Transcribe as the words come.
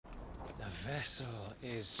vessel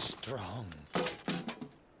is strong.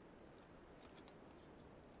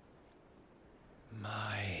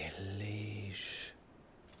 My liege.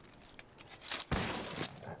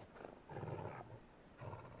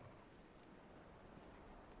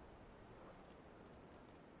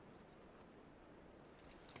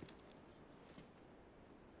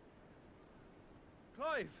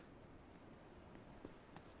 Clive!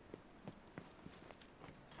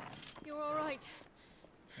 You're all right.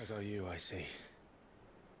 As are you, I see.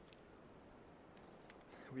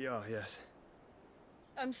 We are, yes.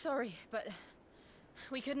 I'm sorry, but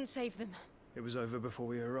we couldn't save them. It was over before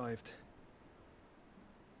we arrived.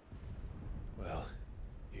 Well,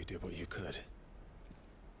 you did what you could.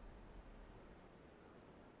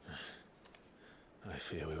 I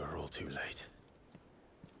fear we were all too late.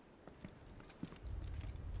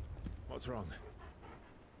 What's wrong?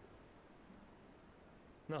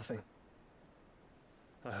 Nothing.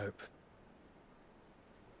 I hope.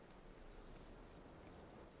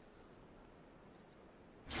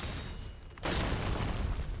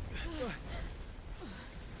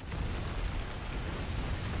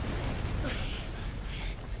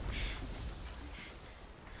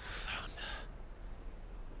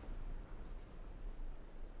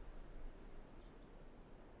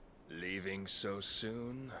 Leaving so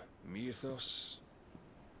soon, Mythos?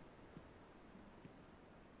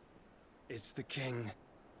 It's the king.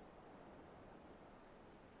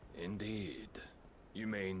 Indeed. You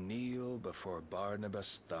may kneel before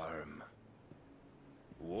Barnabas Tharm,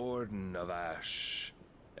 Warden of Ash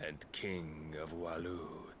and King of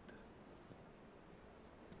Waloed.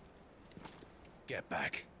 Get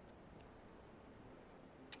back.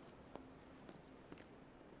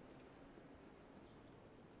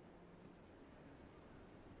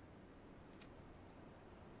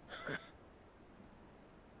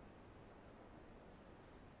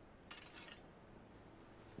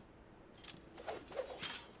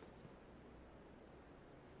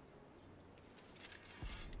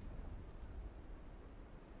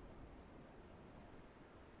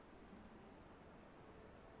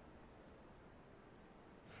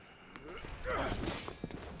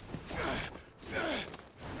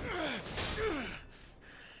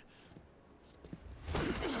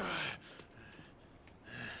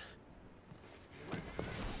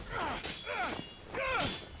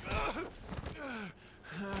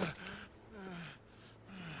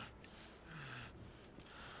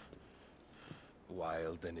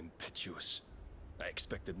 Wild and impetuous. I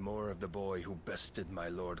expected more of the boy who bested my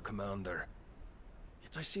Lord Commander.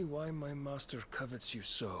 Yet I see why my master covets you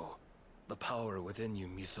so. The power within you,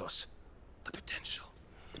 Mythos. The potential.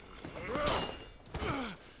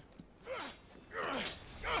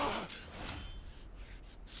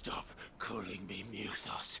 Stop calling me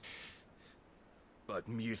Mythos. But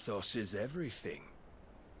Mythos is everything.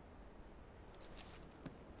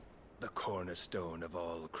 The cornerstone of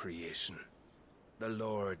all creation. The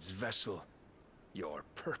Lord's vessel. Your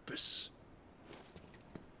purpose.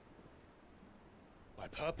 My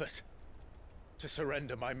purpose? To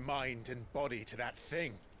surrender my mind and body to that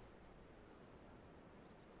thing.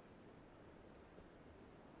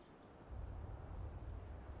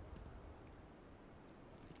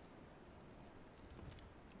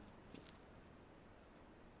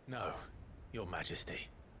 No, Your Majesty.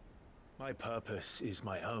 My purpose is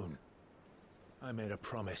my own. I made a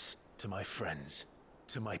promise to my friends,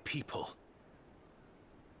 to my people.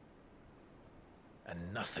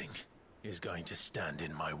 And nothing is going to stand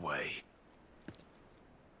in my way.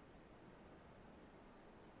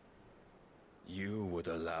 You would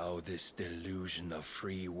allow this delusion of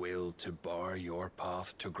free will to bar your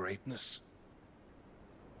path to greatness?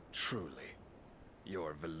 Truly,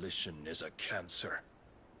 your volition is a cancer.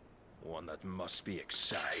 One that must be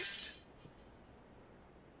excised.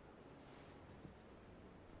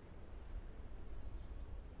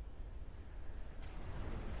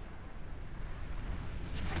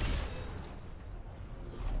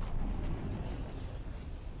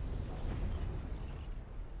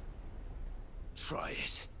 Try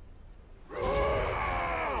it.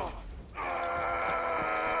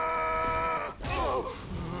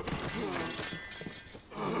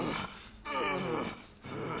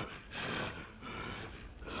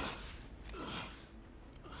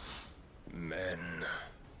 Men.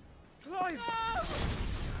 Clive!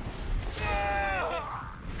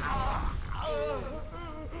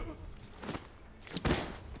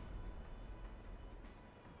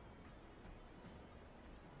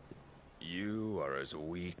 You are as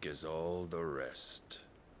weak as all the rest.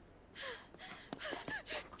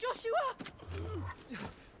 Joshua!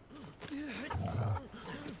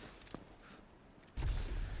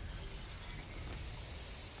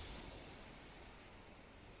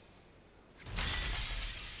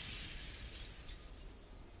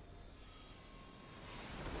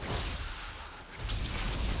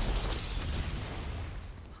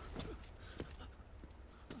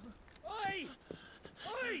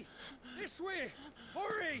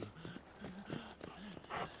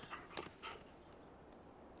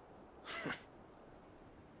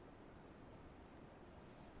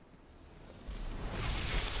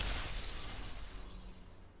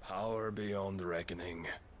 far beyond reckoning,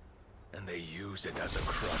 and they use it as a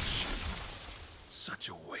crutch. Such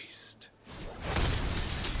a waste.